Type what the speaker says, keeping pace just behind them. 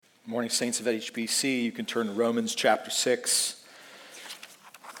Morning, Saints of HBC. You can turn to Romans chapter 6.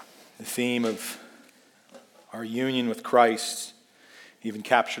 The theme of our union with Christ, even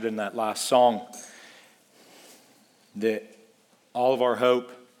captured in that last song. That all of our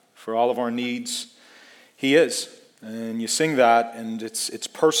hope, for all of our needs, He is. And you sing that, and it's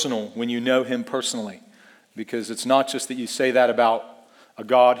personal when you know Him personally. Because it's not just that you say that about a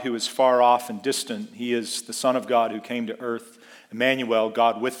God who is far off and distant. He is the Son of God who came to earth, Emmanuel,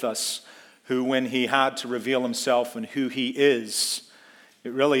 God with us, who when He had to reveal Himself and who He is,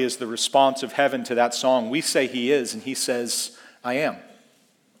 it really is the response of heaven to that song. We say He is, and He says, I am.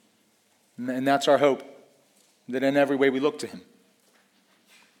 And that's our hope, that in every way we look to Him.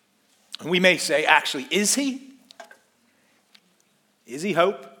 And we may say, actually, is He? Is He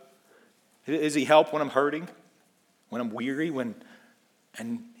hope? Is He help when I'm hurting, when I'm weary,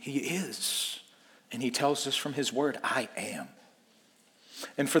 and He is. And He tells us from His word, I am.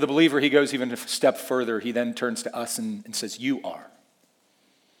 And for the believer, He goes even a step further. He then turns to us and says, you are.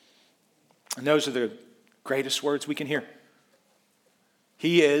 And those are the greatest words we can hear.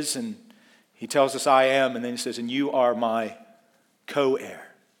 He is, and He tells us, I am, and then He says, and you are my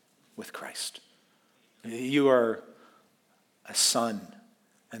co-heir with Christ. You are a son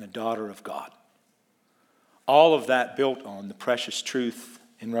and a daughter of God. All of that built on the precious truth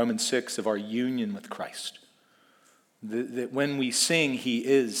in Romans 6 of our union with Christ. That when we sing, He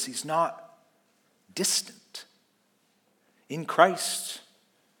is, He's not distant. In Christ,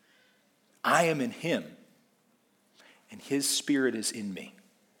 I am in Him, and His Spirit is in me.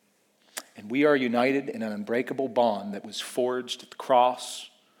 And we are united in an unbreakable bond that was forged at the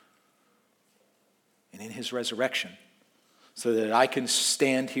cross and in His resurrection, so that I can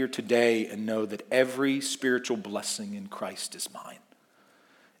stand here today and know that every spiritual blessing in Christ is mine.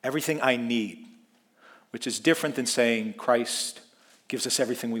 Everything I need, which is different than saying Christ gives us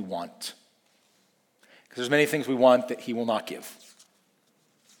everything we want. Because there's many things we want that He will not give.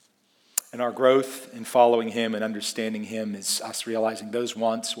 And our growth in following Him and understanding Him is us realizing those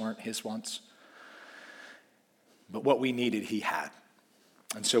wants weren't His wants. But what we needed, He had.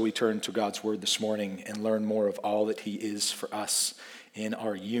 And so we turn to God's word this morning and learn more of all that He is for us in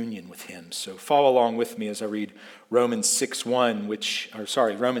our union with Him. So follow along with me as I read Romans 6,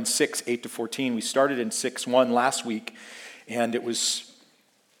 8 to 14. We started in 6:1 last week, and it was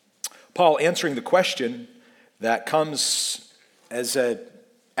Paul answering the question that comes as an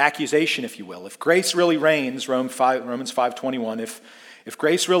accusation, if you will. If grace really reigns, Romans 5:21, if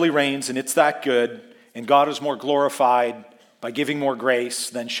grace really reigns and it's that good, and God is more glorified by giving more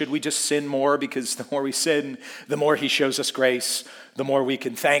grace, then should we just sin more? Because the more we sin, the more He shows us grace, the more we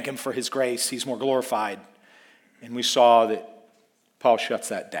can thank Him for His grace. He's more glorified. And we saw that Paul shuts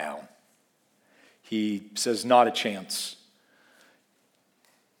that down. He says, not a chance.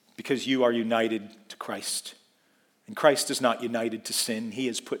 Because you are united to Christ. And Christ is not united to sin. He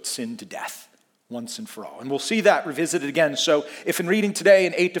has put sin to death once and for all. And we'll see that revisited again. So if in reading today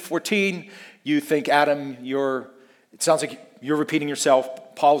in 8 to 14, you think, Adam, it sounds like you're repeating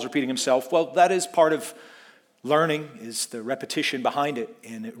yourself, Paul's repeating himself. Well, that is part of learning, is the repetition behind it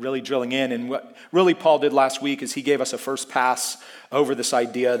and it really drilling in. And what really Paul did last week is he gave us a first pass over this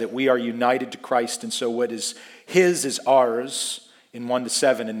idea that we are united to Christ. And so what is His is ours in 1 to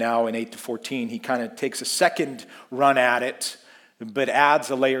 7, and now in 8 to 14. He kind of takes a second run at it, but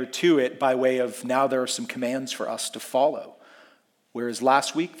adds a layer to it by way of now there are some commands for us to follow. Whereas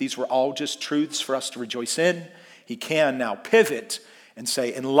last week, these were all just truths for us to rejoice in. He can now pivot and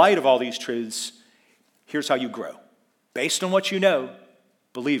say, in light of all these truths, here's how you grow. Based on what you know,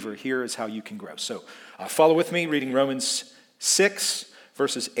 believer, here is how you can grow. So follow with me, reading Romans 6,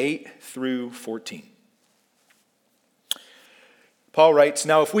 verses 8 through 14. Paul writes,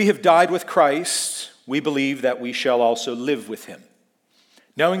 now if we have died with Christ, we believe that we shall also live with Him.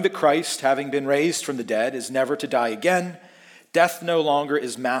 Knowing that Christ, having been raised from the dead, is never to die again, death no longer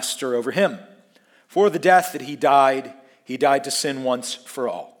is master over Him. For the death that He died to sin once for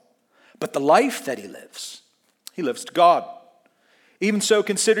all. But the life that He lives to God. Even so,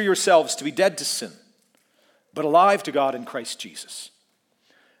 consider yourselves to be dead to sin, but alive to God in Christ Jesus.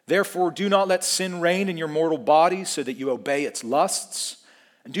 Therefore, do not let sin reign in your mortal body so that you obey its lusts,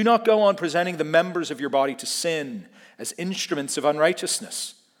 and do not go on presenting the members of your body to sin as instruments of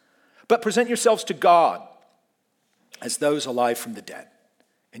unrighteousness, but present yourselves to God as those alive from the dead,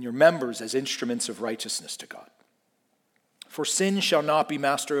 and your members as instruments of righteousness to God. For sin shall not be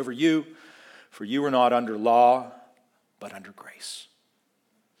master over you, for you are not under law, but under grace.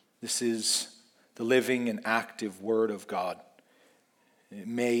 This is the living and active Word of God.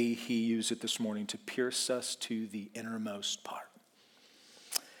 May He use it this morning to pierce us to the innermost part.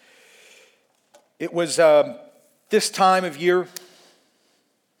 It was this time of year,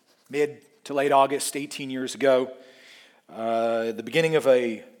 mid to late August, 18 years ago, the beginning of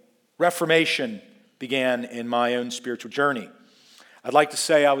a reformation began in my own spiritual journey. I'd like to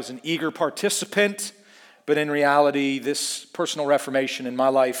say I was an eager participant, but in reality, this personal reformation in my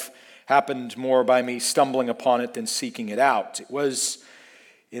life happened more by me stumbling upon it than seeking it out. It was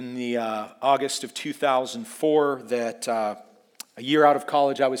in the August of 2004 that a year out of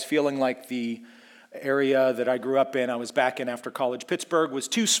college, I was feeling like the area that I grew up in, I was back in after college, Pittsburgh, was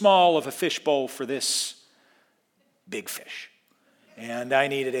too small of a fishbowl for this big fish. And I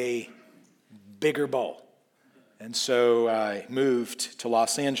needed a bigger bowl. And so I moved to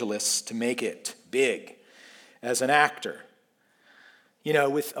Los Angeles to make it big as an actor. You know,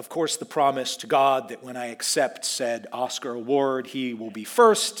 with, of course, the promise to God that when I accept said Oscar award, he will be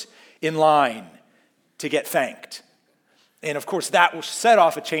first in line to get thanked. And, of course, that will set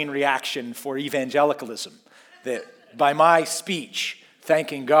off a chain reaction for evangelicalism, that by my speech,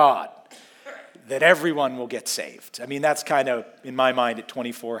 thanking God, that everyone will get saved. I mean, that's kind of, in my mind at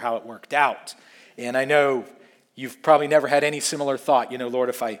 24, how it worked out. And I know you've probably never had any similar thought, Lord,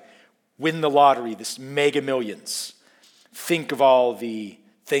 if I win the lottery, this mega millions, think of all the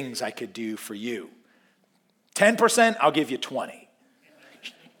things I could do for you. 10%, I'll give you 20.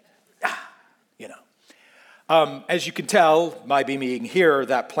 As you can tell, by being here,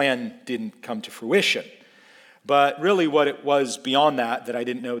 that plan didn't come to fruition. But really what it was beyond that I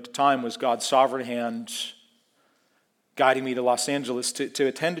didn't know at the time, was God's sovereign hand guiding me to Los Angeles to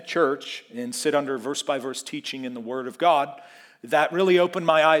attend a church and sit under verse-by-verse teaching in the Word of God that really opened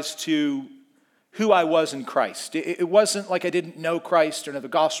my eyes to who I was in Christ. It wasn't like I didn't know Christ or know the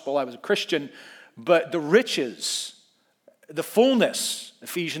gospel. I was a Christian, but the riches, the fullness,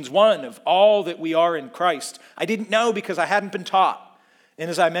 Ephesians 1, of all that we are in Christ, I didn't know because I hadn't been taught.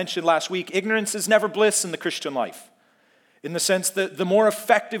 And as I mentioned last week, ignorance is never bliss in the Christian life, in the sense that the more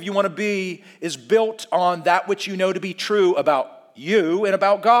effective you want to be is built on that which you know to be true about you and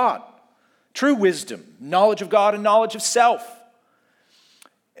about God. True wisdom, knowledge of God and knowledge of self.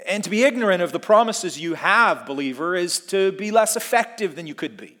 And to be ignorant of the promises you have, believer, is to be less effective than you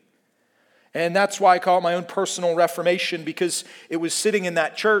could be. And that's why I call it my own personal reformation, because it was sitting in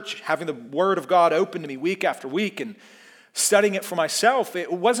that church, having the Word of God open to me week after week and studying it for myself.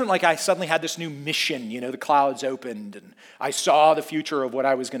 It wasn't like I suddenly had this new mission, the clouds opened and I saw the future of what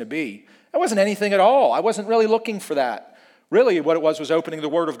I was going to be. That wasn't anything at all. I wasn't really looking for that. Really what it was opening the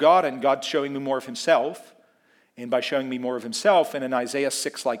Word of God and God showing me more of Himself. And by showing me more of Himself in an Isaiah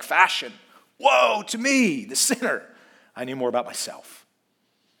 6-like fashion, woe to me, the sinner, I knew more about myself.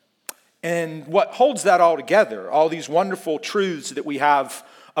 And what holds that all together, all these wonderful truths that we have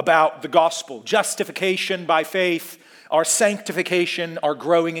about the gospel, justification by faith, our sanctification, our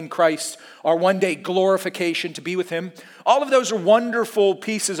growing in Christ, our one day glorification to be with Him, all of those are wonderful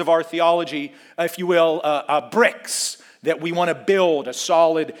pieces of our theology, if you will, bricks that we want to build a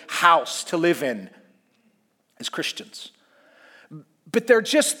solid house to live in as Christians. But they're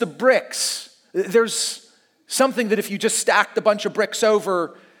just the bricks. There's something that if you just stacked a bunch of bricks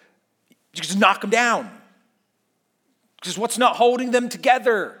over, you just knock them down. Because what's not holding them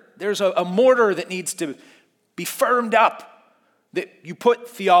together? There's a mortar that needs to be firmed up, that you put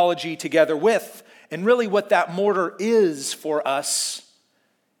theology together with. And really what that mortar is for us,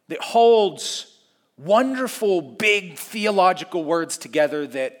 that holds wonderful, big theological words together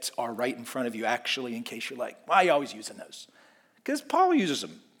that are right in front of you, actually, in case you're like, why are you always using those? Because Paul uses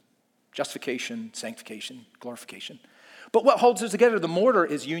them. Justification, sanctification, glorification. But what holds us together, the mortar,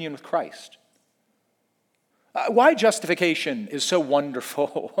 is union with Christ. Why justification is so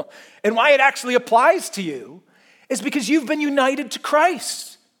wonderful and why it actually applies to you is because you've been united to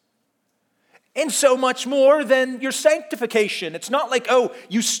Christ. And so much more than your sanctification. It's not like,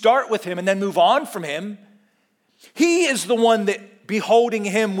 you start with Him and then move on from Him. He is the one that, beholding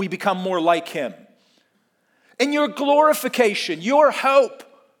Him, we become more like Him. And your glorification, your hope.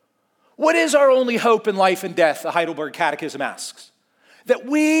 What is our only hope in life and death? The Heidelberg Catechism asks. That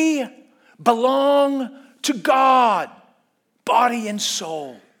we belong to God, body and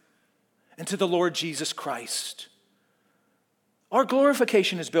soul, and to the Lord Jesus Christ. Our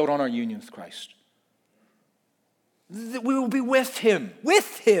glorification is built on our union with Christ. That we will be with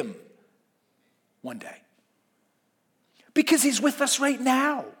Him one day. Because He's with us right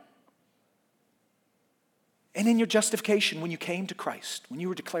now. And in your justification, when you came to Christ, when you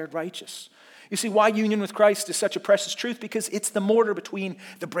were declared righteous. You see why union with Christ is such a precious truth? Because it's the mortar between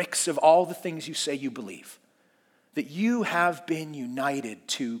the bricks of all the things you say you believe. That you have been united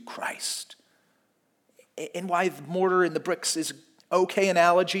to Christ. And why the mortar and the bricks is okay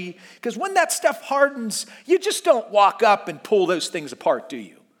analogy? Because when that stuff hardens, you just don't walk up and pull those things apart, do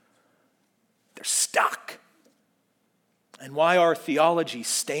you? They're stuck. And why our theology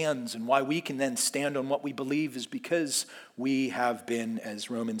stands and why we can then stand on what we believe is because we have been,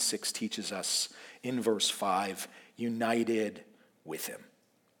 as Romans 6 teaches us in verse 5, united with him.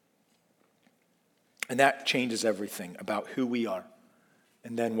 And that changes everything about who we are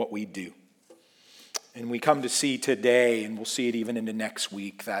and then what we do. And we come to see today, and we'll see it even into next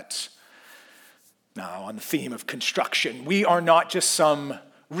week, that now on the theme of construction, we are not just some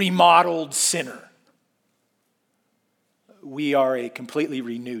remodeled sinner. We are a completely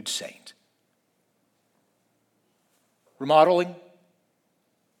renewed saint. Remodeling,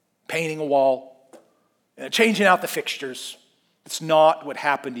 painting a wall, changing out the fixtures. It's not what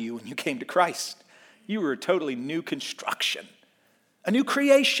happened to you when you came to Christ. You were a totally new construction, a new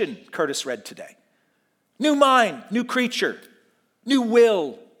creation, Curtis read today. New mind, new creature, new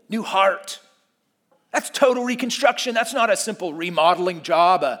will, new heart. That's total reconstruction. That's not a simple remodeling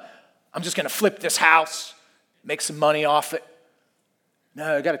job. I'm just going to flip this house, make some money off it.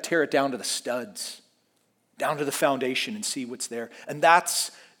 No, I got to tear it down to the studs, down to the foundation and see what's there. And that's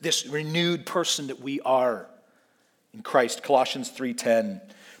this renewed person that we are in Christ. Colossians 3:10.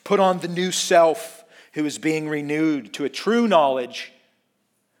 Put on the new self who is being renewed to a true knowledge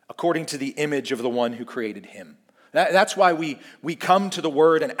according to the image of the one who created him. That's why we come to the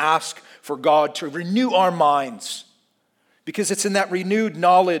word and ask for God to renew our minds. Because it's in that renewed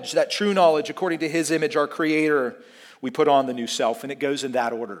knowledge, that true knowledge according to his image, our creator, we put on the new self. And it goes in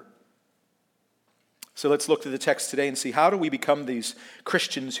that order. So let's look to the text today and see, how do we become these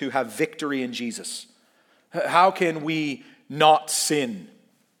Christians who have victory in Jesus? How can we not sin?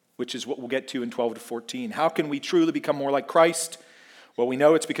 Which is what we'll get to in 12 to 14. How can we truly become more like Christ? Well, we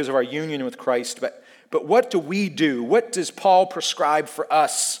know it's because of our union with Christ, but what do we do? What does Paul prescribe for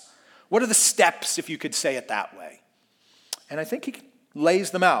us? What are the steps, if you could say it that way? And I think he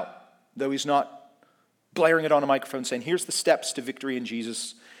lays them out, though he's not blaring it on a microphone saying, here's the steps to victory in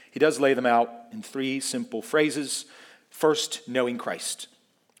Jesus. He does lay them out in 3 simple phrases. First, knowing Christ,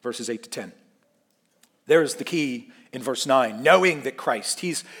 verses 8 to 10. There's the key in verse 9, knowing that Christ.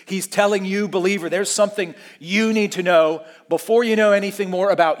 He's telling you, believer, there's something you need to know. Before you know anything more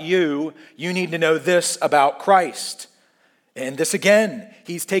about you, you need to know this about Christ. And this again,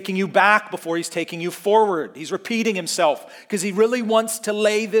 he's taking you back before he's taking you forward. He's repeating himself because he really wants to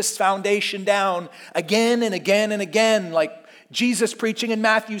lay this foundation down again and again and again, like Jesus preaching in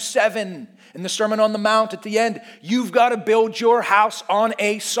Matthew 7 in the Sermon on the Mount at the end. You've got to build your house on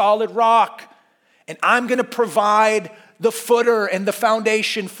a solid rock. And I'm going to provide the footer and the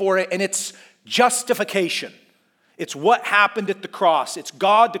foundation for it, and it's justification. It's what happened at the cross. It's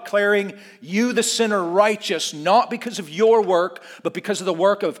God declaring you, the sinner, righteous, not because of your work, but because of the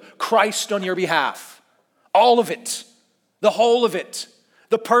work of Christ on your behalf. All of it, the whole of it,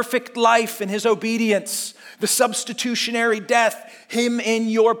 the perfect life and his obedience, the substitutionary death, him in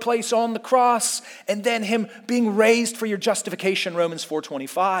your place on the cross, and then him being raised for your justification, Romans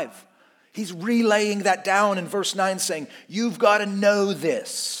 4:25. He's relaying that down in verse 9 saying, you've got to know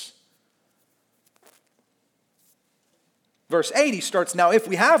this. Verse 8, he starts, now if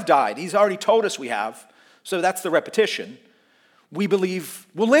we have died, he's already told us we have, so that's the repetition. We believe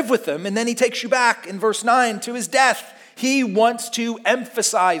we'll live with him, and then he takes you back in verse 9 to his death. He wants to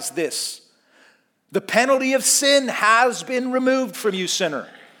emphasize this. The penalty of sin has been removed from you, sinner.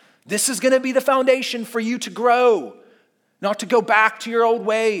 This is going to be the foundation for you to grow. Not to go back to your old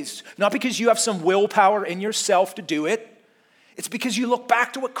ways. Not because you have some willpower in yourself to do it. It's because you look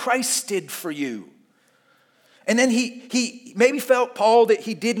back to what Christ did for you. And then he maybe felt, Paul, that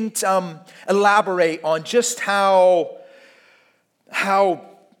he didn't elaborate on just how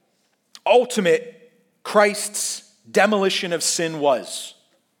ultimate Christ's demolition of sin was.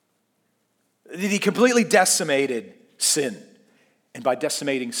 That he completely decimated sin. And by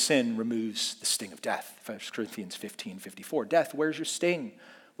decimating sin, removes the sting of death. 1 Corinthians 15:54. Death, where's your sting?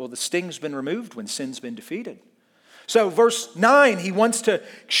 Well, the sting's been removed when sin's been defeated. So verse 9, he wants to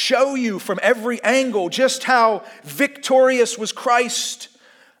show you from every angle just how victorious was Christ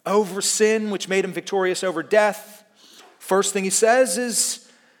over sin, which made him victorious over death. First thing he says is,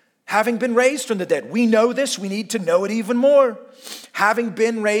 having been raised from the dead. We know this, we need to know it even more. Having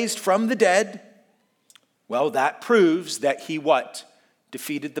been raised from the dead, well, that proves that he what?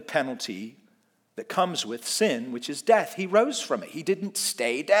 Defeated the penalty that comes with sin, which is death. He rose from it. He didn't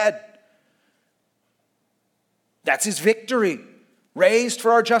stay dead. That's his victory. Raised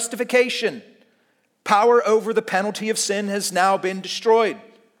for our justification. Power over the penalty of sin has now been destroyed.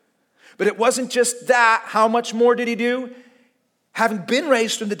 But it wasn't just that. How much more did he do? Having been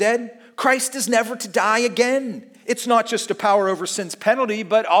raised from the dead, Christ is never to die again. It's not just a power over sin's penalty,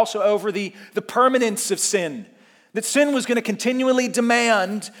 but also over the permanence of sin. That sin was going to continually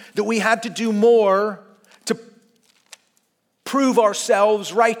demand that we had to do more to prove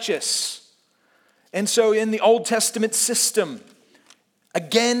ourselves righteous. And so in the Old Testament system,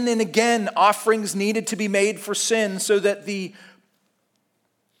 again and again, offerings needed to be made for sin so that the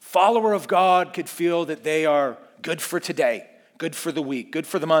follower of God could feel that they are good for today, good for the week, good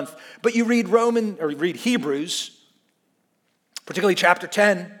for the month. But you read Hebrews, particularly chapter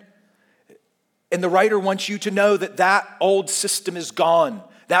 10, and the writer wants you to know that that old system is gone.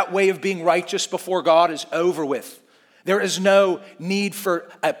 That way of being righteous before God is over with. There is no need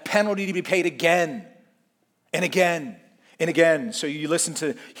for a penalty to be paid again and again and again. So you listen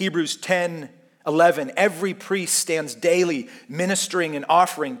to Hebrews 10:11. Every priest stands daily ministering and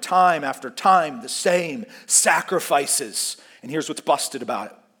offering time after time the same sacrifices. And here's what's busted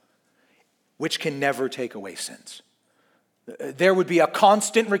about it, which can never take away sins. There would be a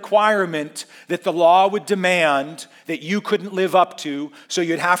constant requirement that the law would demand that you couldn't live up to, so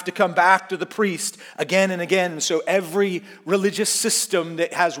you'd have to come back to the priest again and again. So every religious system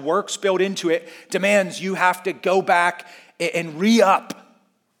that has works built into it demands you have to go back and re-up.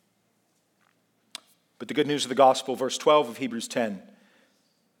 But the good news of the gospel, verse 12 of Hebrews 10,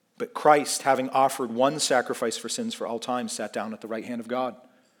 but Christ, having offered one sacrifice for sins for all time, sat down at the right hand of God.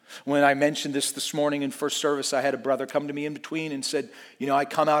 When I mentioned this morning in first service, I had a brother come to me in between and said, I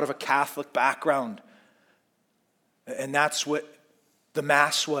come out of a Catholic background. And that's what the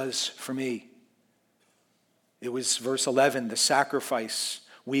Mass was for me. It was verse 11, the sacrifice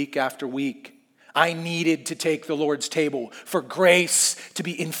week after week. I needed to take the Lord's table for grace to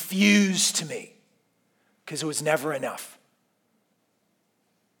be infused to me because it was never enough.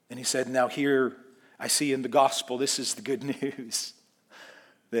 And he said, now here I see in the gospel, this is the good news.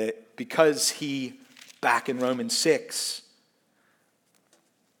 That because he, back in Romans 6,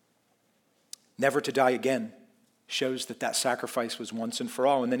 never to die again, shows that sacrifice was once and for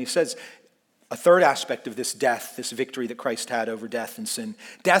all. And then he says a third aspect of this death, this victory that Christ had over death and sin.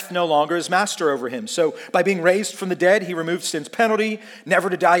 Death no longer is master over him. So by being raised from the dead, he removed sin's penalty. Never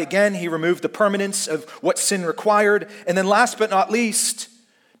to die again, he removed the permanence of what sin required. And then last but not least,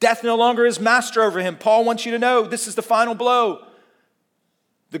 death no longer is master over him. Paul wants you to know this is the final blow.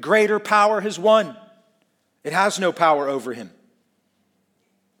 The greater power has won. It has no power over him.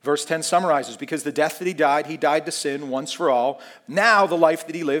 Verse 10 summarizes, because the death that he died to sin once for all. Now the life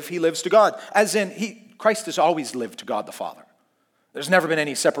that he lives to God. As in, Christ has always lived to God the Father. There's never been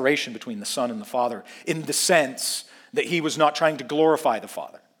any separation between the Son and the Father in the sense that he was not trying to glorify the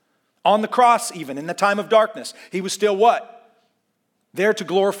Father. On the cross, even in the time of darkness, he was still what? There to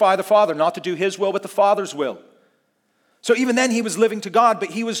glorify the Father, not to do his will, but the Father's will. So even then he was living to God,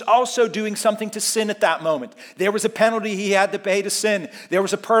 but he was also doing something to sin at that moment. There was a penalty he had to pay to sin. There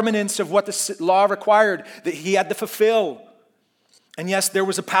was a permanence of what the law required that he had to fulfill. And yes, there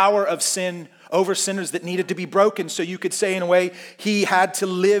was a power of sin over sinners that needed to be broken. So you could say in a way, he had to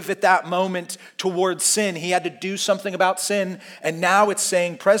live at that moment towards sin. He had to do something about sin. And now it's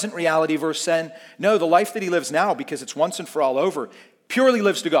saying present reality, verse 10, no, the life that he lives now, because it's once and for all over, purely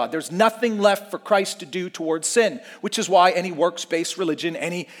lives to God. There's nothing left for Christ to do towards sin, which is why any works-based religion,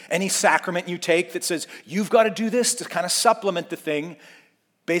 any sacrament you take that says you've got to do this to kind of supplement the thing,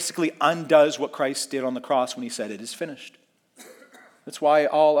 basically undoes what Christ did on the cross when he said it is finished. That's why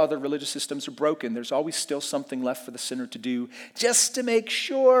all other religious systems are broken. There's always still something left for the sinner to do just to make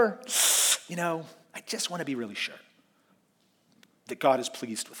sure, I just want to be really sure that God is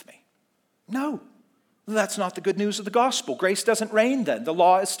pleased with me. No. That's not the good news of the gospel. Grace doesn't reign then. The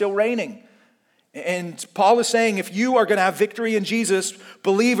law is still reigning. And Paul is saying if you are going to have victory in Jesus,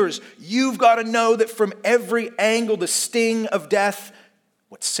 believers, you've got to know that from every angle, the sting of death,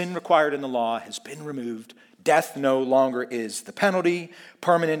 what sin required in the law has been removed. Death no longer is the penalty,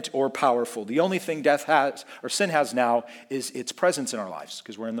 permanent or powerful. The only thing death has, or sin has now, is its presence in our lives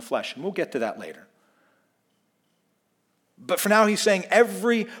because we're in the flesh. And we'll get to that later. But for now, he's saying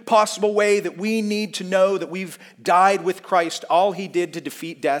every possible way that we need to know that we've died with Christ, all he did to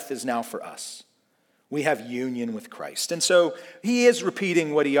defeat death is now for us. We have union with Christ. And so he is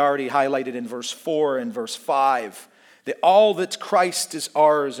repeating what he already highlighted in verse 4 and verse 5, that all that's Christ is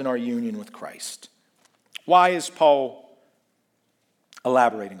ours in our union with Christ. Why is Paul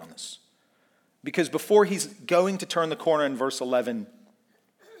elaborating on this? Because before he's going to turn the corner in verse 11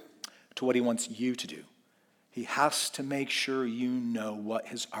 to what he wants you to do, he has to make sure you know what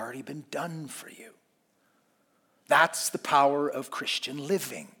has already been done for you. That's the power of Christian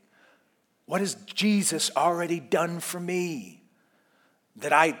living. What has Jesus already done for me?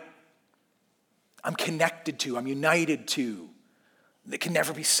 that I'm connected to, I'm united to, that can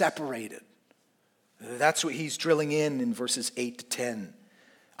never be separated. That's what he's drilling in verses 8 to 10.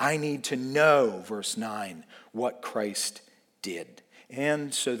 I need to know, verse 9, what Christ did.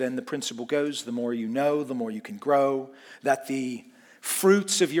 And so then the principle goes, the more you know, the more you can grow, that the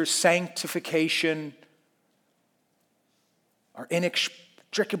fruits of your sanctification are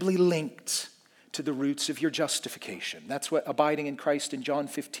inextricably linked to the roots of your justification. That's what abiding in Christ in John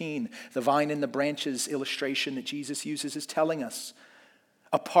 15, the vine and the branches illustration that Jesus uses, is telling us.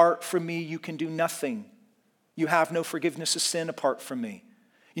 Apart from me, you can do nothing. You have no forgiveness of sin apart from me.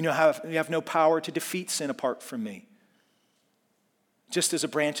 You have no power to defeat sin apart from me. Just as a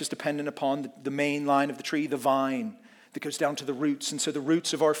branch is dependent upon the main line of the tree, the vine, that goes down to the roots. And so the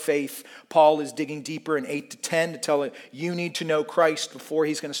roots of our faith, Paul is digging deeper in 8 to 10 to tell you need to know Christ before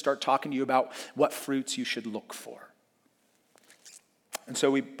he's going to start talking to you about what fruits you should look for. And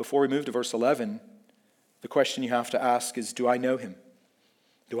so before we move to verse 11, the question you have to ask is, do I know him?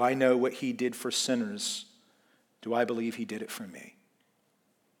 Do I know what he did for sinners? Do I believe he did it for me?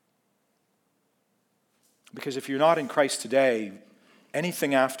 Because if you're not in Christ today,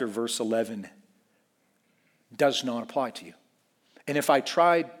 anything after verse 11 does not apply to you. And if I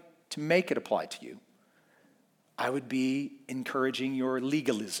tried to make it apply to you, I would be encouraging your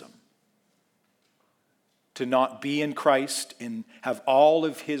legalism. To not be in Christ and have all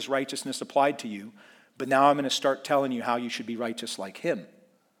of his righteousness applied to you, but now I'm going to start telling you how you should be righteous like him.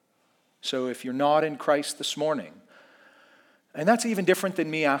 So if you're not in Christ this morning, and that's even different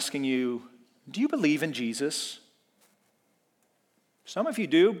than me asking you, do you believe in Jesus? Some of you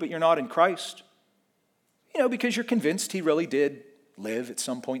do, but you're not in Christ. Because you're convinced he really did live at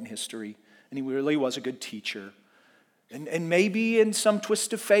some point in history, and he really was a good teacher. And maybe in some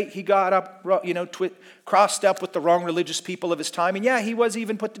twist of fate, he got up, crossed up with the wrong religious people of his time, and he was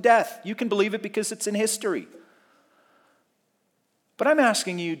even put to death. You can believe it because it's in history. But I'm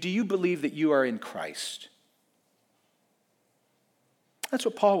asking you, do you believe that you are in Christ? That's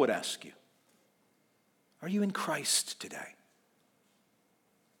what Paul would ask you. Are you in Christ today?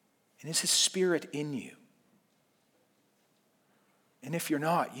 And is his Spirit in you? And if you're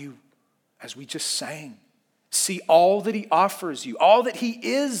not, you, as we just sang, see all that he offers you, all that he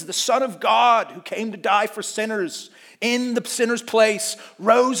is, the Son of God who came to die for sinners in the sinner's place,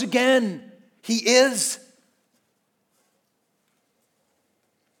 rose again. He is.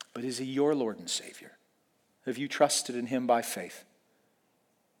 But is he your Lord and Savior? Have you trusted in him by faith?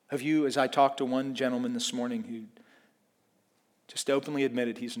 Have you, as I talked to one gentleman this morning who just openly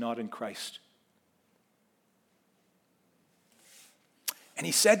admitted he's not in Christ. And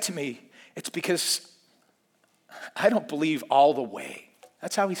he said to me, it's because I don't believe all the way.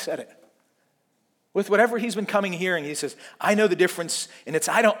 That's how he said it. With whatever he's been coming hearing, he says, I know the difference, and it's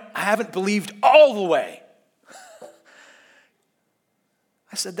I haven't believed all the way.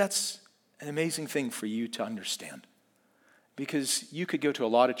 I said, that's an amazing thing for you to understand. Because you could go to a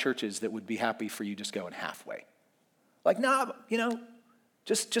lot of churches that would be happy for you just going halfway. Like,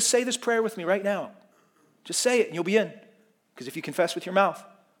 just say this prayer with me right now. Just say it and you'll be in. Because if you confess with your mouth.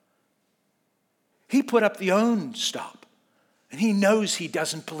 He put up the own stop. And he knows he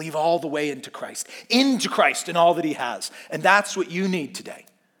doesn't believe all the way into Christ and all that he has. And that's what you need today,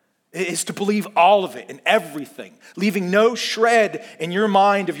 is to believe all of it and everything, leaving no shred in your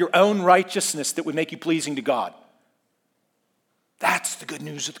mind of your own righteousness that would make you pleasing to God. That's the good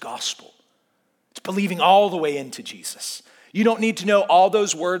news of the gospel. It's believing all the way into Jesus. You don't need to know all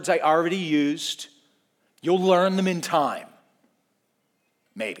those words I already used. You'll learn them in time.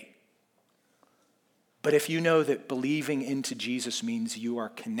 Maybe. But if you know that believing into Jesus means you are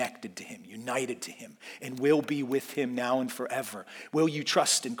connected to him, united to him, and will be with him now and forever, will you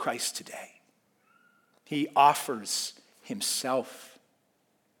trust in Christ today? He offers himself.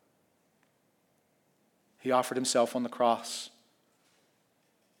 He offered himself on the cross.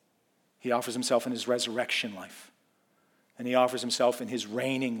 He offers himself in his resurrection life. And he offers himself in his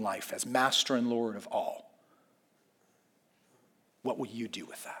reigning life as master and Lord of all. What will you do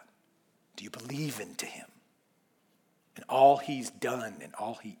with that? Do you believe into him and all he's done and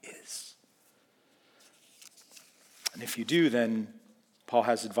all he is? And if you do, then Paul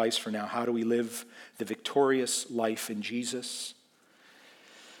has advice for now. How do we live the victorious life in Jesus?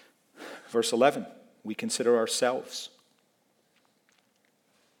 Verse 11, we consider ourselves.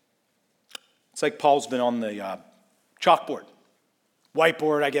 It's like Paul's been on the chalkboard.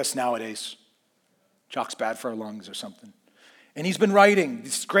 Whiteboard, I guess, nowadays. Chalk's bad for our lungs or something. And he's been writing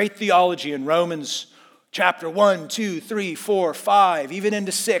this great theology in Romans chapter 1, 2, 3, 4, 5, even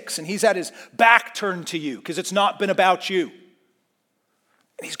into 6. And he's had his back turned to you because it's not been about you.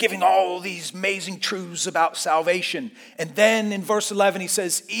 And he's giving all these amazing truths about salvation. And then in verse 11, he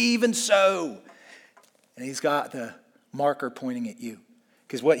says, even so. And he's got the marker pointing at you.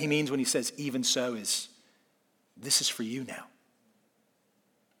 Because what he means when he says even so is, this is for you now.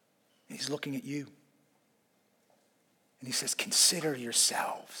 And he's looking at you. And he says, consider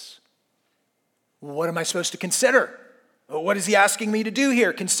yourselves. What am I supposed to consider? Well, what is he asking me to do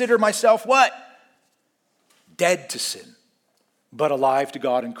here? Consider myself what? Dead to sin, but alive to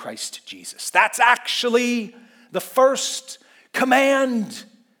God in Christ Jesus. That's actually the first command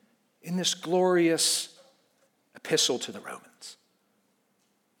in this glorious epistle to the Romans.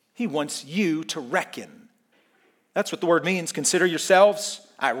 He wants you to reckon. That's what the word means. Consider yourselves.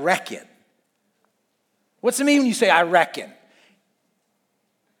 I reckon. What's it mean when you say I reckon?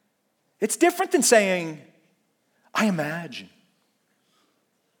 It's different than saying I imagine.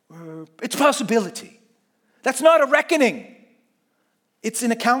 It's a possibility. That's not a reckoning. It's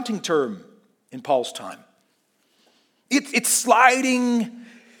an accounting term in Paul's time. It's sliding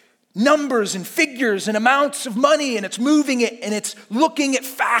numbers and figures and amounts of money, and it's moving it, and it's looking at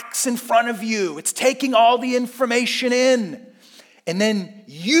facts in front of you. It's taking all the information in. And then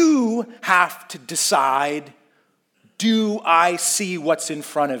you have to decide, do I see what's in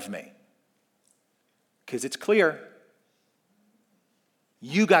front of me? Because it's clear.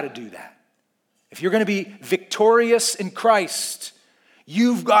 You got to do that. If you're going to be victorious in Christ,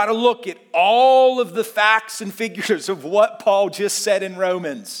 you've got to look at all of the facts and figures of what Paul just said in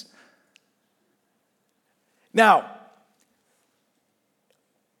Romans. Now,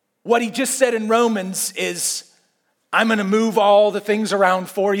 what he just said in Romans is, I'm going to move all the things around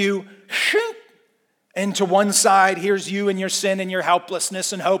for you. And to one side, here's you and your sin and your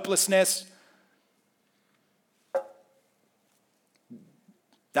helplessness and hopelessness.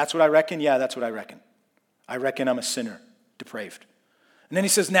 That's what I reckon? Yeah, that's what I reckon. I reckon I'm a sinner, depraved. And then he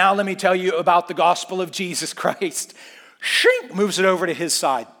says, now let me tell you about the gospel of Jesus Christ. Shink, moves it over to his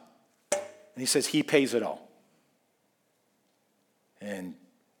side. And he says, he pays it all. And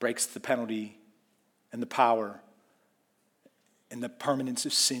breaks the penalty and the power and the permanence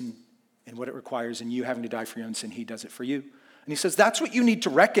of sin and what it requires, and you having to die for your own sin. He does it for you. And he says, that's what you need to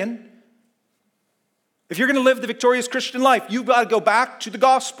reckon. If you're going to live the victorious Christian life, you've got to go back to the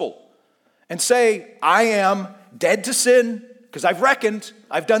gospel and say, I am dead to sin because I've reckoned,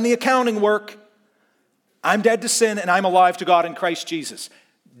 I've done the accounting work. I'm dead to sin and I'm alive to God in Christ Jesus.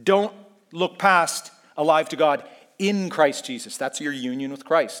 Don't look past alive to God in Christ Jesus. That's your union with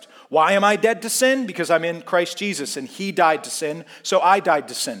Christ. Why am I dead to sin? Because I'm in Christ Jesus and he died to sin, so I died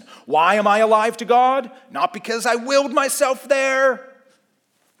to sin. Why am I alive to God? Not because I willed myself there,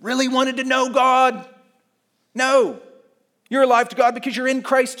 really wanted to know God. No, you're alive to God because you're in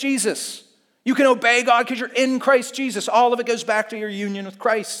Christ Jesus. You can obey God because you're in Christ Jesus. All of it goes back to your union with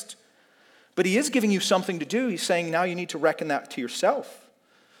Christ. But he is giving you something to do. He's saying now you need to reckon that to yourself.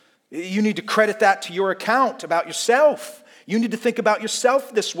 You need to credit that to your account about yourself. You need to think about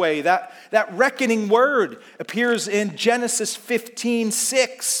yourself this way. That reckoning word appears in Genesis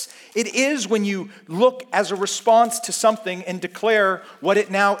 15:6. It is when you look as a response to something and declare what it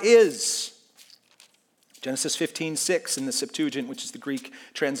now is. Genesis 15:6 in the Septuagint, which is the Greek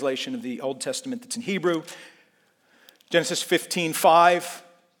translation of the Old Testament that's in Hebrew. Genesis 15:5,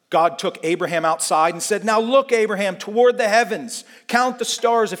 God took Abraham outside and said, now look, Abraham, toward the heavens. Count the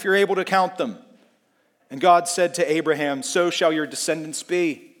stars if you're able to count them. And God said to Abraham, so shall your descendants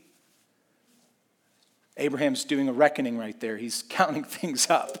be. Abraham's doing a reckoning right there. He's counting things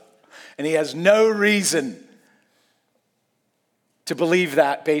up. And he has no reason to believe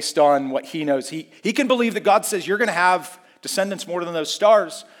that based on what he knows. He can believe that God says you're going to have descendants more than those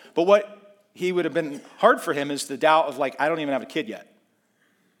stars. But what he would have been hard for him is the doubt of I don't even have a kid yet.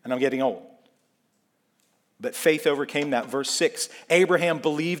 And I'm getting old. But faith overcame that. Verse 6, Abraham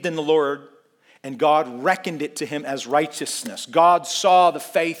believed in the Lord and God reckoned it to him as righteousness. God saw the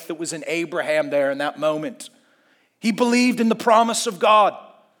faith that was in Abraham there in that moment. He believed in the promise of God.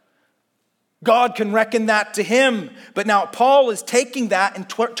 God can reckon that to him. But now Paul is taking that and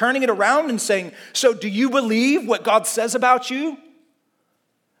turning it around and saying, so do you believe what God says about you?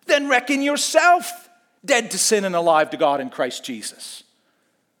 Then reckon yourself dead to sin and alive to God in Christ Jesus.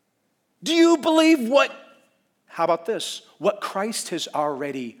 Do you believe how about this? What Christ has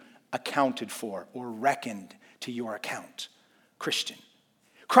already accounted for or reckoned to your account, Christian.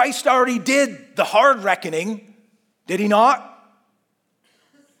 Christ already did the hard reckoning, did he not?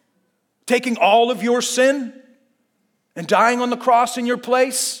 Taking all of your sin and dying on the cross in your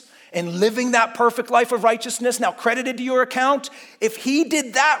place and living that perfect life of righteousness now credited to your account, if he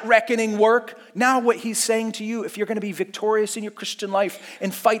did that reckoning work, now what he's saying to you, if you're going to be victorious in your Christian life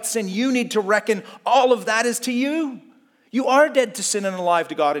and fight sin, you need to reckon all of that is to you. You are dead to sin and alive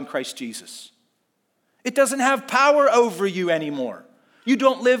to God in Christ Jesus. It doesn't have power over you anymore. You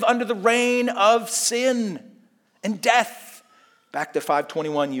don't live under the reign of sin and death. Back to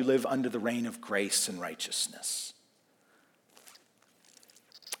 5:21, you live under the reign of grace and righteousness.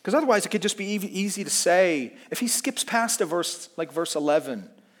 Because otherwise it could just be easy to say, if he skips past a verse like verse 11,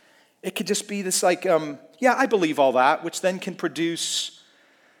 it could just be this like, yeah, I believe all that, which then can produce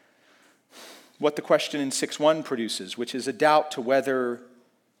what the question in 6:1 produces, which is a doubt to whether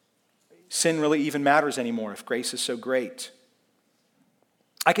sin really even matters anymore if grace is so great.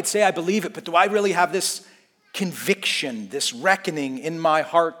 I could say I believe it, but do I really have this conviction, this reckoning in my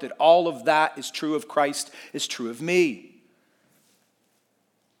heart that all of that is true of Christ, is true of me?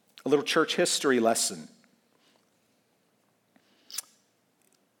 A little church history lesson.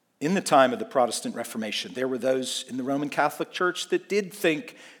 In the time of the Protestant Reformation, there were those in the Roman Catholic Church that did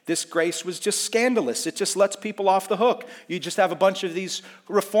think this grace was just scandalous. It just lets people off the hook. You just have a bunch of these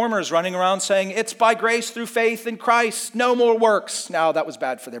reformers running around saying, it's by grace through faith in Christ, no more works. Now, that was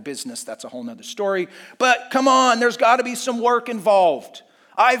bad for their business. That's a whole nother story. But come on, there's got to be some work involved.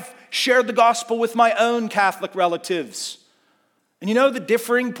 I've shared the gospel with my own Catholic relatives. And you know the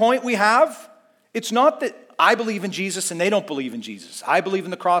differing point we have? It's not that I believe in Jesus and they don't believe in Jesus. I believe in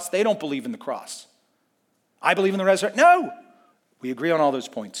the cross, they don't believe in the cross. I believe in the resurrection. No, we agree on all those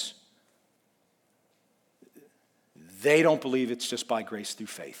points. They don't believe it's just by grace through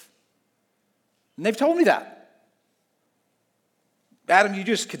faith. And they've told me that. Adam, you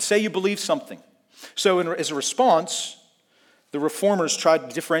just could say you believe something. So as a response, the reformers tried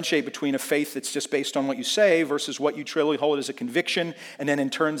to differentiate between a faith that's just based on what you say versus what you truly hold as a conviction, and then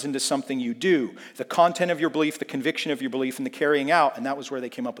it turns into something you do. The content of your belief, the conviction of your belief, and the carrying out, and that was where they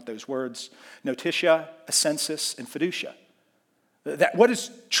came up with those words, notitia, assensus, and fiducia. What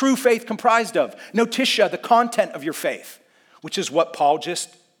is true faith comprised of? Notitia, the content of your faith, which is what Paul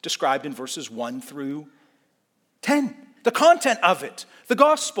just described in verses 1 through 10. The content of it, the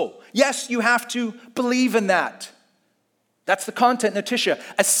gospel. Yes, you have to believe in that. That's the content, notitia.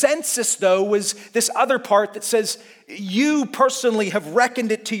 Assensus, though, was this other part that says you personally have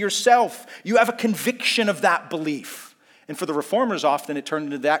reckoned it to yourself. You have a conviction of that belief. And for the reformers, often it turned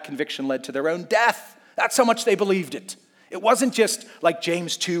into that conviction led to their own death. That's how much they believed it. It wasn't just like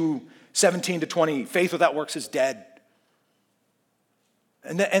James 2:17-20, faith without works is dead.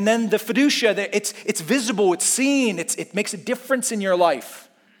 And then the fiducia, it's visible, it's seen, it makes a difference in your life.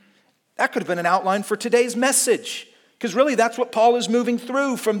 That could have been an outline for today's message. Because really that's what Paul is moving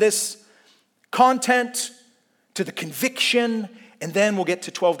through, from this content to the conviction, and then we'll get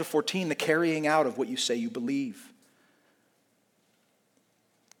to 12-14, the carrying out of what you say you believe.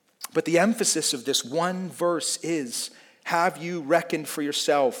 But the emphasis of this one verse is, have you reckoned for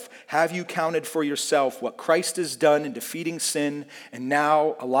yourself? Have you counted for yourself what Christ has done in defeating sin and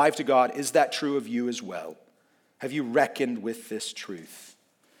now alive to God? Is that true of you as well? Have you reckoned with this truth?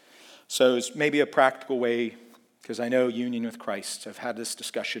 So it's maybe a practical way, because I know union with Christ. I've had this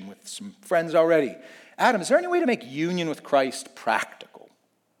discussion with some friends already. Adam, is there any way to make union with Christ practical?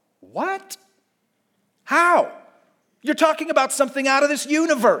 What? How? You're talking about something out of this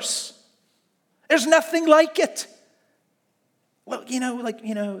universe. There's nothing like it. Well, can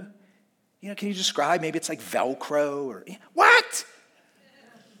you describe? Maybe it's like Velcro or what?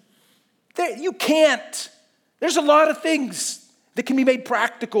 You can't. There's a lot of things that can be made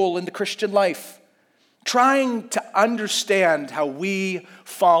practical in the Christian life. Trying to understand how we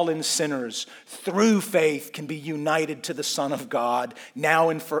fallen sinners through faith can be united to the Son of God now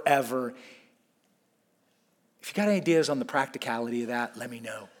and forever. If you got any ideas on the practicality of that, let me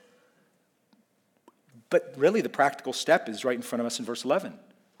know. But really the practical step is right in front of us in verse 11.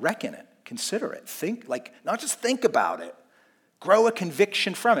 Reckon it, consider it, think, not just think about it. Grow a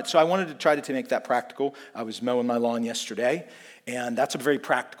conviction from it. So I wanted to try to make that practical. I was mowing my lawn yesterday, and that's a very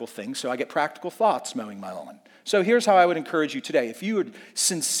practical thing. So I get practical thoughts mowing my lawn. So here's how I would encourage you today. If you are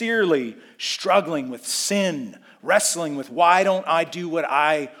sincerely struggling with sin, wrestling with why don't I do what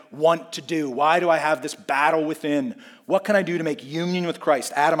I want to do? Why do I have this battle within? What can I do to make union with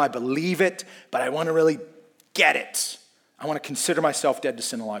Christ? Adam, I believe it, but I want to really get it. I want to consider myself dead to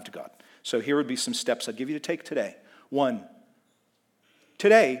sin, alive to God. So here would be some steps I'd give you to take today. 1,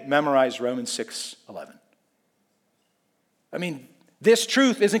 today, memorize Romans 6:11. I mean, this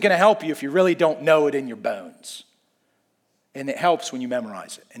truth isn't going to help you if you really don't know it in your bones. And it helps when you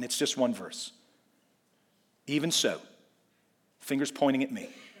memorize it. And it's just one verse. Even so, fingers pointing at me,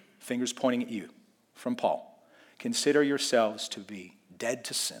 fingers pointing at you, from Paul, consider yourselves to be dead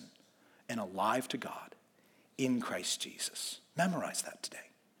to sin and alive to God in Christ Jesus. Memorize that today.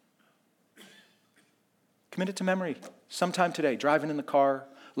 Commit it to memory sometime today, driving in the car,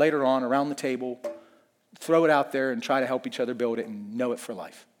 later on, around the table. Throw it out there and try to help each other build it and know it for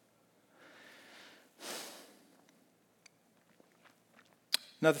life.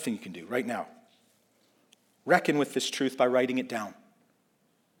 Another thing you can do right now, reckon with this truth by writing it down.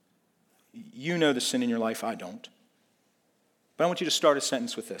 You know the sin in your life, I don't. But I want you to start a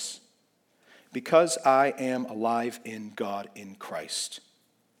sentence with this. Because I am alive in God in Christ,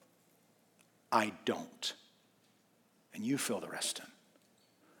 I don't. And you fill the rest in.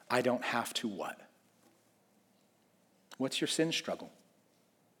 I don't have to what? What's your sin struggle?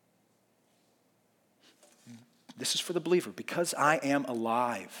 This is for the believer. Because I am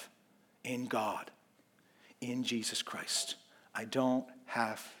alive in God, in Jesus Christ, I don't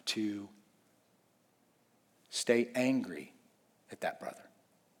have to stay angry at that brother.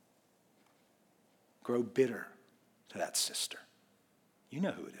 Grow bitter to that sister. You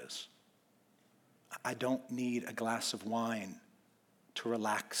know who it is. I don't need a glass of wine to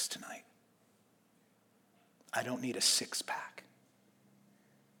relax tonight. I don't need a six-pack.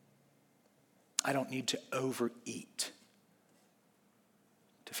 I don't need to overeat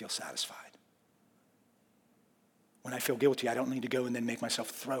to feel satisfied. When I feel guilty, I don't need to go and then make myself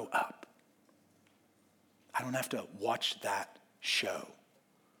throw up. I don't have to watch that show.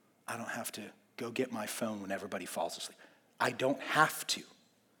 I don't have to go get my phone when everybody falls asleep. I don't have to.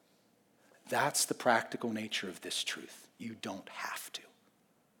 That's the practical nature of this truth. You don't have to.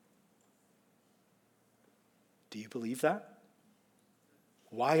 Do you believe that?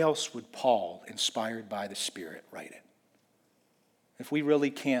 Why else would Paul, inspired by the Spirit, write it? If we really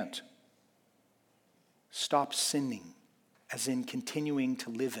can't stop sinning, as in continuing to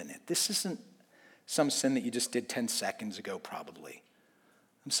live in it. This isn't some sin that you just did 10 seconds ago, probably.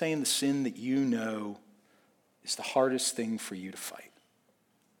 I'm saying the sin that you know is the hardest thing for you to fight.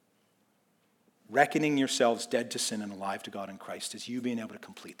 Reckoning yourselves dead to sin and alive to God in Christ is you being able to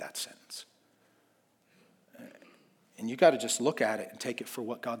complete that sentence. And you got to just look at it and take it for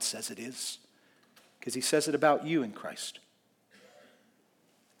what God says it is. Because he says it about you in Christ.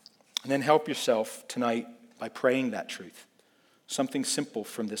 And then help yourself tonight by praying that truth. Something simple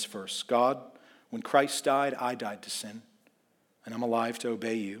from this verse. God, when Christ died, I died to sin. And I'm alive to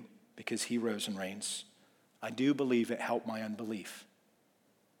obey you because he rose and reigns. I do believe it helped my unbelief.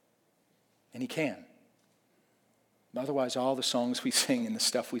 And he can. Otherwise, all the songs we sing and the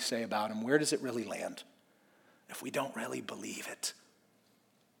stuff we say about him, where does it really land if we don't really believe it?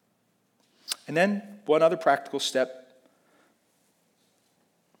 And then one other practical step,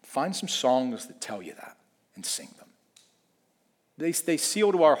 find some songs that tell you that and sing them. They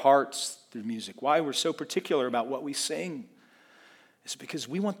seal to our hearts through music. Why we're so particular about what we sing is because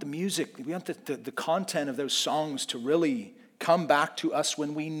we want the music, we want the content of those songs to really come back to us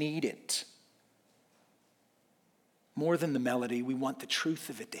when we need it. More than the melody, we want the truth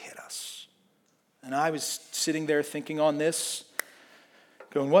of it to hit us. And I was sitting there thinking on this,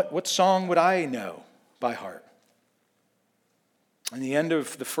 going, what song would I know by heart? And the end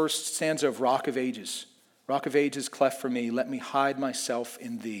of the first stanza of Rock of Ages, cleft for me, let me hide myself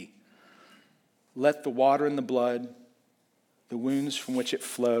in thee. Let the water and the blood, the wounds from which it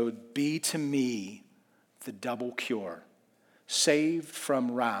flowed, be to me the double cure, saved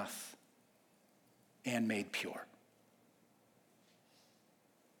from wrath and made pure.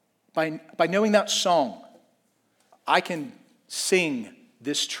 By knowing that song, I can sing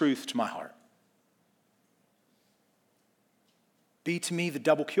this truth to my heart. Be to me the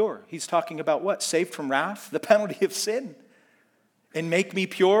double cure. He's talking about what? Saved from wrath, the penalty of sin. And make me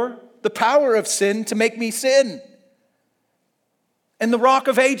pure, the power of sin to make me sin. And the rock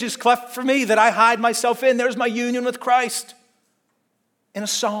of ages cleft for me that I hide myself in. There's my union with Christ. In a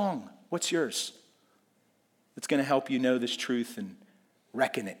song. What's yours? It's going to help you know this truth and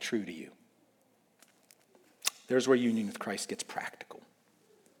reckon it true to you. There's where union with Christ gets practical.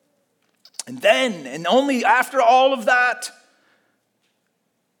 And then, and only after all of that,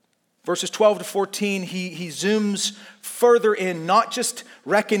 verses 12 to 14, he zooms further in, not just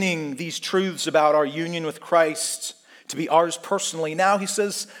reckoning these truths about our union with Christ to be ours personally. Now he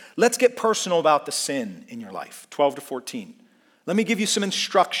says, let's get personal about the sin in your life, 12 to 14. Let me give you some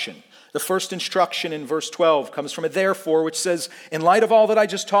instruction. The first instruction in verse 12 comes from a therefore, which says, in light of all that I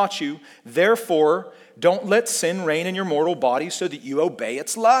just taught you, therefore, don't let sin reign in your mortal body so that you obey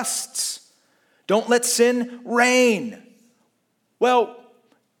its lusts. Don't let sin reign. Well,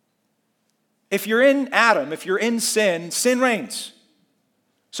 if you're in Adam, if you're in sin, sin reigns.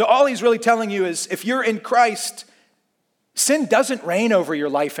 So all he's really telling you is if you're in Christ, sin doesn't reign over your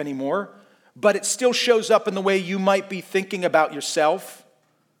life anymore, but it still shows up in the way you might be thinking about yourself.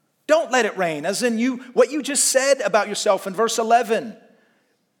 Don't let it reign, as in what you just said about yourself in verse 11.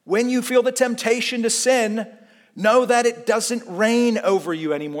 When you feel the temptation to sin, know that it doesn't reign over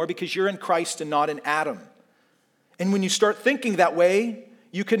you anymore because you're in Christ and not in Adam. And when you start thinking that way,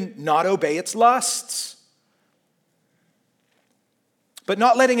 you can not obey its lusts. But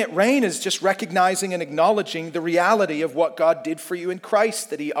not letting it reign is just recognizing and acknowledging the reality of what God did for you in Christ,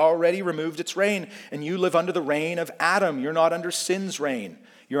 that he already removed its reign, and you live under the reign of Adam. You're not under sin's reign.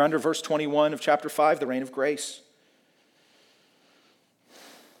 You're under verse 21 of chapter 5, the reign of grace.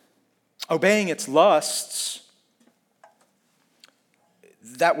 Obeying its lusts,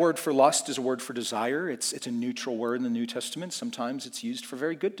 that word for lust is a word for desire. It's a neutral word in the New Testament. Sometimes it's used for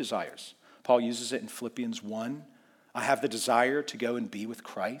very good desires. Paul uses it in Philippians 1. I have the desire to go and be with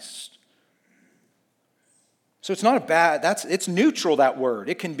Christ. So it's not it's neutral, that word.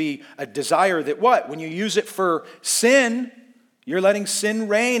 It can be a desire that what? When you use it for sin, you're letting sin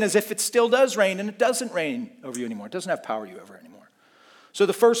reign as if it still does reign, and it doesn't reign over you anymore. It doesn't have power you over anymore. So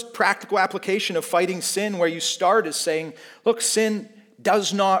the first practical application of fighting sin where you start is saying, look, sin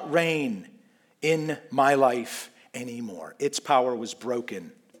does not reign in my life anymore. Its power was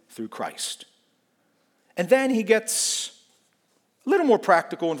broken through Christ. And then he gets a little more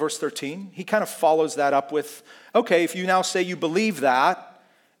practical in verse 13. He kind of follows that up with, okay, if you now say you believe that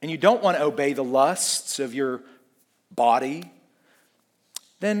and you don't want to obey the lusts of your body,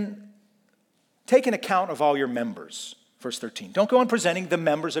 then take an account of all your members. Verse 13. Don't go on presenting the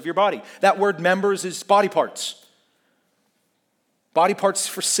members of your body. That word members is body parts. Body parts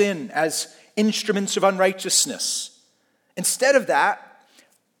for sin as instruments of unrighteousness. Instead of that,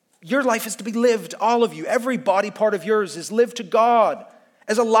 your life is to be lived, all of you. Every body part of yours is lived to God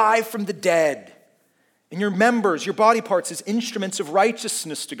as alive from the dead. And your members, your body parts, as instruments of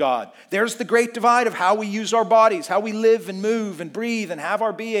righteousness to God. There's the great divide of how we use our bodies, how we live and move and breathe and have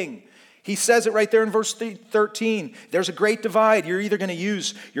our being. He says it right there in verse 13. There's a great divide. You're either going to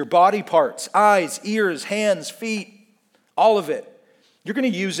use your body parts, eyes, ears, hands, feet, all of it. You're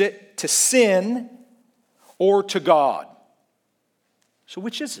going to use it to sin or to God. So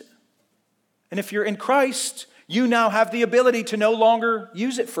which is it? And if you're in Christ, you now have the ability to no longer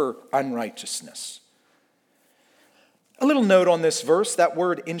use it for unrighteousness. A little note on this verse, that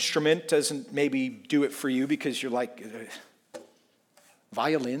word instrument doesn't maybe do it for you because you're like,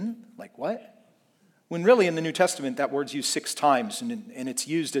 violin? Like what? When really in the New Testament that word's used 6 times and it's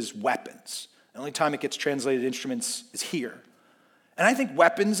used as weapons. The only time it gets translated instruments is here. And I think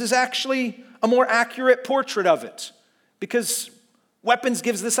weapons is actually a more accurate portrait of it because weapons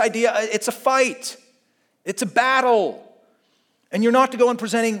gives this idea, it's a fight. It's a battle. And you're not to go on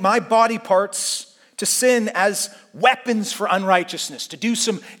presenting my body parts to sin as weapons for unrighteousness, to do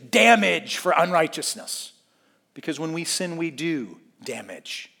some damage for unrighteousness. Because when we sin, we do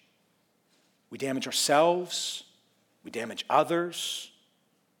damage. We damage ourselves. We damage others.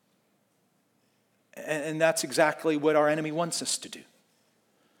 And that's exactly what our enemy wants us to do.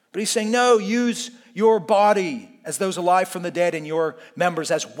 But he's saying, no, use your body as those alive from the dead and your members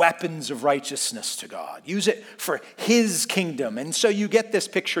as weapons of righteousness to God. Use it for his kingdom. And so you get this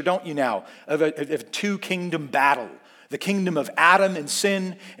picture, don't you now, of a 2-kingdom battle. The kingdom of Adam and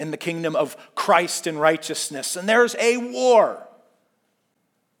sin and the kingdom of Christ and righteousness. And there's a war.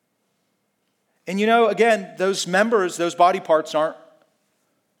 And you know, again, those members, those body parts aren't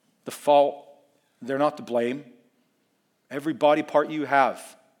the fault. They're not to blame. Every body part you have,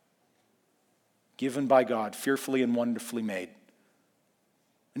 given by God, fearfully and wonderfully made.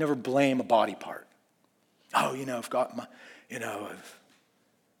 I never blame a body part. Oh, if God,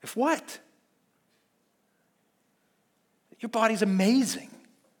 if what? Your body's amazing.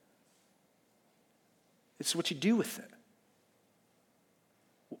 It's what you do with it.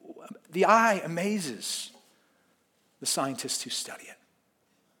 The eye amazes the scientists who study it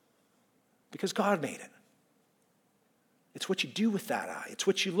because God made it. It's what you do with that eye. It's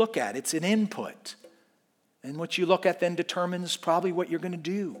what you look at. It's an input. And what you look at then determines probably what you're going to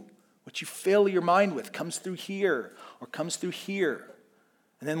do. What you fill your mind with comes through here or comes through here.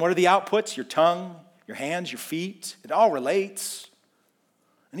 And then what are the outputs? Your tongue, your hands, your feet. It all relates.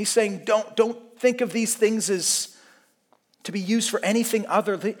 And he's saying don't think of these things as to be used for anything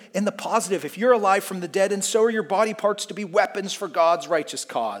other than in the positive. If you're alive from the dead, and so are your body parts to be weapons for God's righteous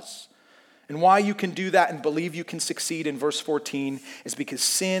cause. And why you can do that and believe you can succeed in verse 14 is because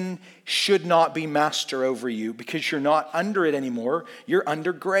sin should not be master over you because you're not under it anymore. You're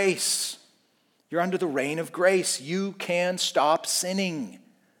under grace. You're under the reign of grace. You can stop sinning.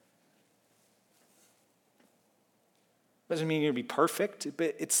 Doesn't mean you're going to be perfect,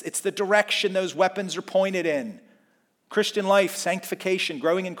 but it's the direction those weapons are pointed in. Christian life, sanctification,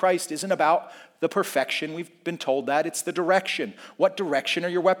 growing in Christ isn't about the perfection. We've been told that. It's the direction. What direction are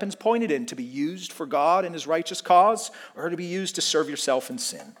your weapons pointed in? To be used for God and his righteous cause, or to be used to serve yourself in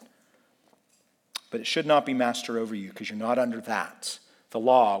sin? But it should not be master over you, because you're not under that, the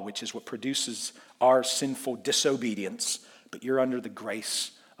law, which is what produces our sinful disobedience, but you're under the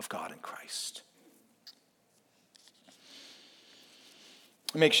grace of God in Christ.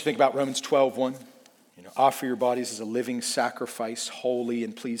 It makes you think about Romans 12:1. Offer your bodies as a living sacrifice, holy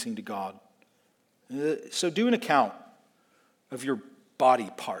and pleasing to God. So do an account of your body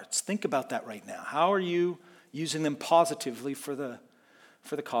parts. Think about that right now. How are you using them positively for the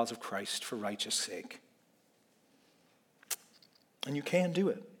cause of Christ, for righteous sake? And you can do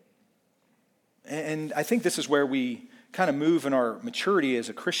it. And I think this is where we kind of move in our maturity as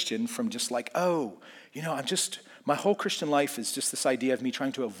a Christian from just like, my whole Christian life is just this idea of me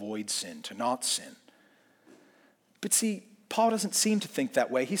trying to avoid sin, to not sin. But see, Paul doesn't seem to think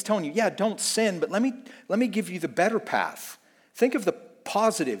that way. He's telling you, don't sin, but let me give you the better path. Think of the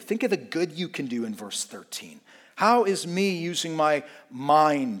positive. Think of the good you can do in verse 13. How is me using my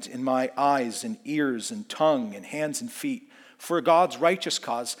mind and my eyes and ears and tongue and hands and feet for God's righteous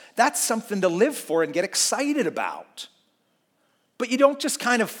cause? That's something to live for and get excited about. But you don't just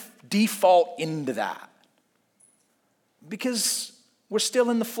kind of default into that, because we're still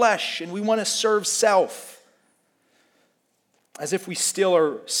in the flesh and we want to serve self, as if we still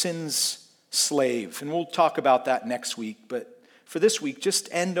are sin's slave. And we'll talk about that next week. But for this week, just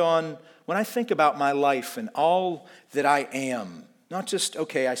end on, when I think about my life and all that I am, not just,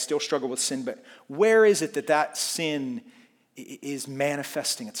 I still struggle with sin, but where is it that sin is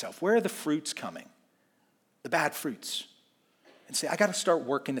manifesting itself? Where are the fruits coming? The bad fruits. And say, I got to start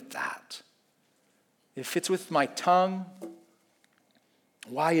working at that. If it's with my tongue,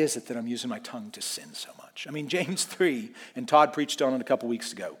 why is it that I'm using my tongue to sin so much? James 3, and Todd preached on it a couple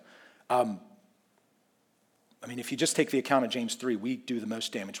weeks ago. If you just take the account of James 3, we do the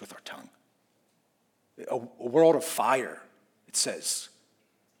most damage with our tongue. A world of fire, it says,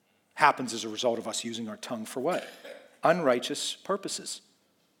 happens as a result of us using our tongue for what? Unrighteous purposes.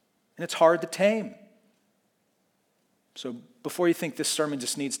 And it's hard to tame. So before you think this sermon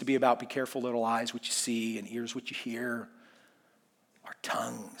just needs to be about be careful little eyes what you see and ears what you hear, our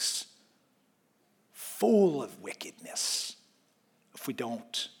tongues full of wickedness. If we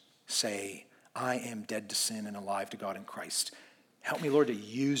don't say, I am dead to sin and alive to God in Christ, help me, Lord, to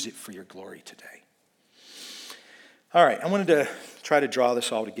use it for your glory today. All right, I wanted to try to draw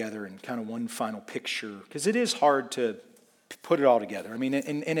this all together in kind of one final picture, because it is hard to put it all together. In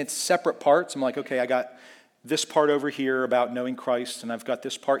its separate parts, I'm like, I got this part over here about knowing Christ, and I've got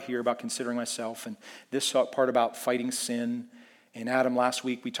this part here about considering myself, and this part about fighting sin. In Adam last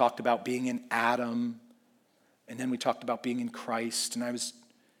week, we talked about being in Adam, and then we talked about being in Christ. And I was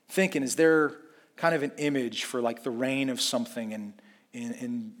thinking, is there kind of an image for like the reign of something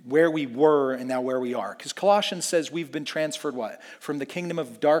and where we were and now where we are? Because Colossians says we've been transferred what? From the kingdom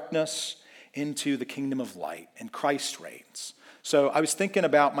of darkness into the kingdom of light, and Christ reigns. So I was thinking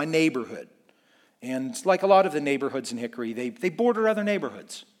about my neighborhood. And like a lot of the neighborhoods in Hickory, they border other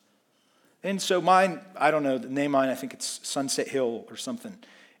neighborhoods. And so mine, I don't know the name of mine, I think it's Sunset Hill or something.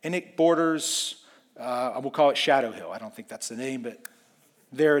 And it borders, we'll call it Shadow Hill. I don't think that's the name, but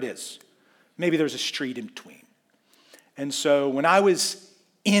there it is. Maybe there's a street in between. And so when I was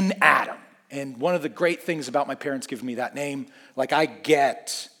in Adam, and one of the great things about my parents giving me that name, like I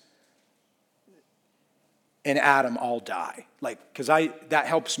get in Adam I'll die. Because that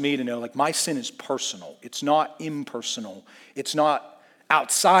helps me to know, my sin is personal. It's not impersonal. It's not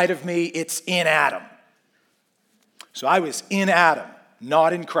outside of me. It's in Adam. So I was in Adam,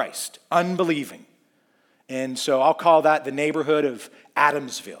 not in Christ, unbelieving. And so I'll call that the neighborhood of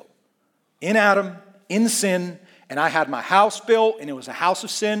Adamsville. In Adam, in sin, and I had my house built, and it was a house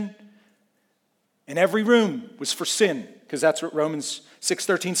of sin, and every room was for sin, because that's what Romans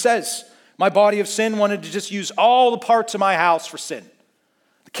 6:13 says. My body of sin wanted to just use all the parts of my house for sin.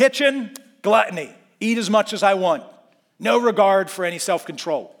 The kitchen, gluttony, eat as much as I want, no regard for any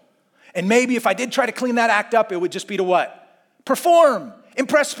self-control. And maybe if I did try to clean that act up, it would just be to what? Perform,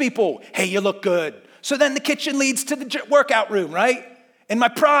 impress people. Hey, you look good. So then the kitchen leads to the workout room, right? And my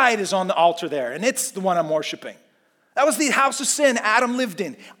pride is on the altar there, and it's the one I'm worshiping. That was the house of sin Adam lived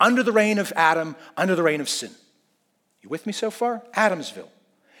in, under the reign of Adam, under the reign of sin. You with me so far? Adamsville.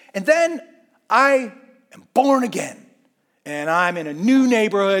 And then I am born again, and I'm in a new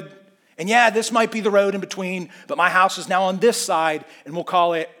neighborhood. And yeah, this might be the road in between, but my house is now on this side, and we'll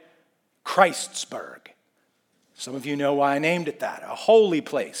call it Christsburg. Some of you know why I named it that, a holy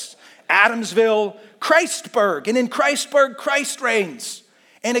place. Adamsville, Christburg, and in Christburg, Christ reigns.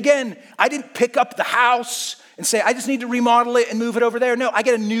 And again, I didn't pick up the house and say, I just need to remodel it and move it over there. No, I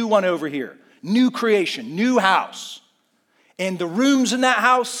get a new one over here. New creation, new house. And the rooms in that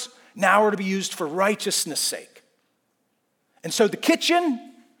house now are to be used for righteousness' sake. And so the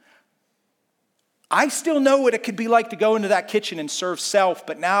kitchen, I still know what it could be like to go into that kitchen and serve self,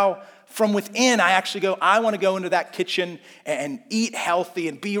 but now from within, I actually go, I want to go into that kitchen and eat healthy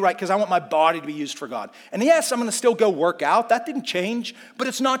and be right because I want my body to be used for God. And yes, I'm going to still go work out. That didn't change, but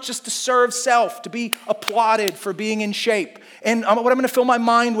it's not just to serve self, to be applauded for being in shape. And what I'm going to fill my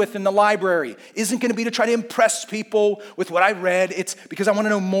mind with in the library isn't going to be to try to impress people with what I read. It's because I want to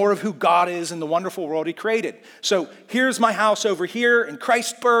know more of who God is and the wonderful world he created. So here's my house over here in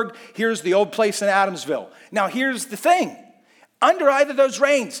Christburg. Here's the old place in Adamsville. Now here's the thing. Under either of those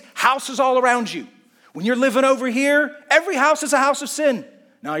reigns, houses all around you. When you're living over here, every house is a house of sin.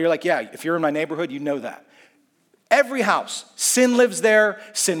 Now you're like, yeah, if you're in my neighborhood, you know that. Every house, sin lives there.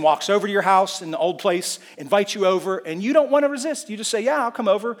 Sin walks over to your house in the old place, invites you over, and you don't want to resist. You just say, yeah, I'll come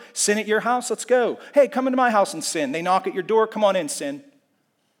over. Sin at your house, let's go. Hey, come into my house and sin. They knock at your door, come on in, sin.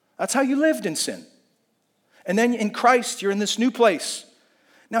 That's how you lived in sin. And then in Christ, you're in this new place.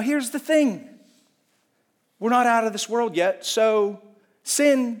 Now here's the thing. We're not out of this world yet, so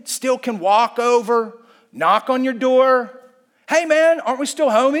sin still can walk over, knock on your door. Hey man, aren't we still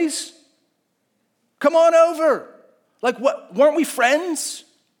homies? Come on over. Like what? Weren't we friends?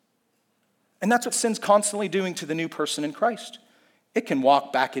 And that's what sin's constantly doing to the new person in Christ. It can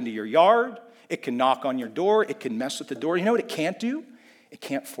walk back into your yard. It can knock on your door. It can mess with the door. You know what it can't do? It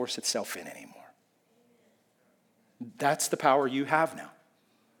can't force itself in anymore. That's the power you have now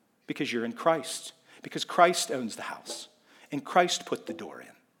because you're in Christ. Because Christ owns the house, and Christ put the door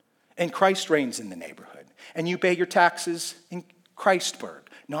in, and Christ reigns in the neighborhood, and you pay your taxes in Christburg,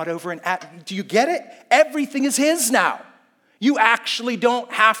 not over in do you get it? Everything is his now. You actually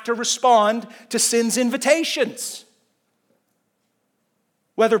don't have to respond to sin's invitations.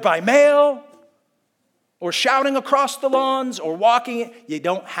 Whether by mail, or shouting across the lawns, or walking, you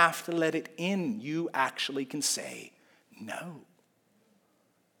don't have to let it in. You actually can say no.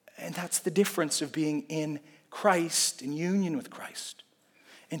 And that's the difference of being in Christ, in union with Christ,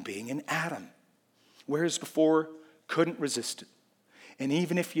 and being in Adam. Whereas before, couldn't resist it. And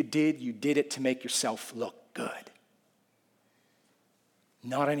even if you did it to make yourself look good.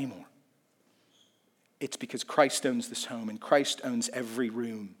 Not anymore. It's because Christ owns this home, and Christ owns every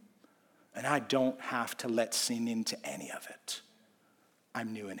room. And I don't have to let sin into any of it.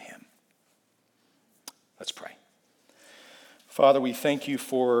 I'm new in him. Let's pray. Father, we thank you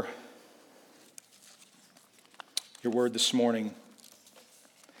for your word this morning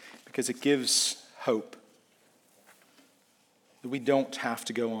because it gives hope that we don't have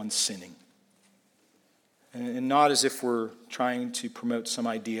to go on sinning. And not as if we're trying to promote some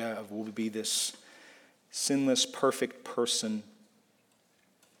idea of we'll be this sinless, perfect person.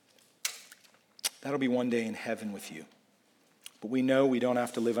 That'll be one day in heaven with you. But we know we don't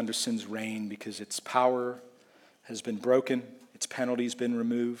have to live under sin's reign because its power has been broken, its penalty's been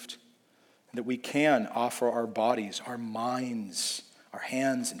removed, and that we can offer our bodies, our minds, our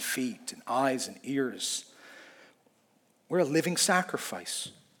hands and feet and eyes and ears. We're a living sacrifice,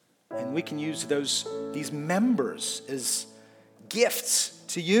 and we can use these members as gifts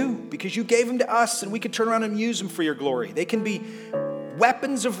to you because you gave them to us, and we can turn around and use them for your glory. They can be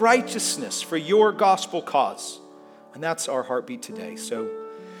weapons of righteousness for your gospel cause, and that's our heartbeat today. So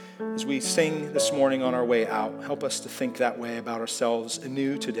as we sing this morning on our way out, help us to think that way about ourselves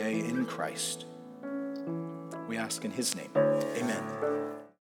anew today in Christ. We ask in his name, amen.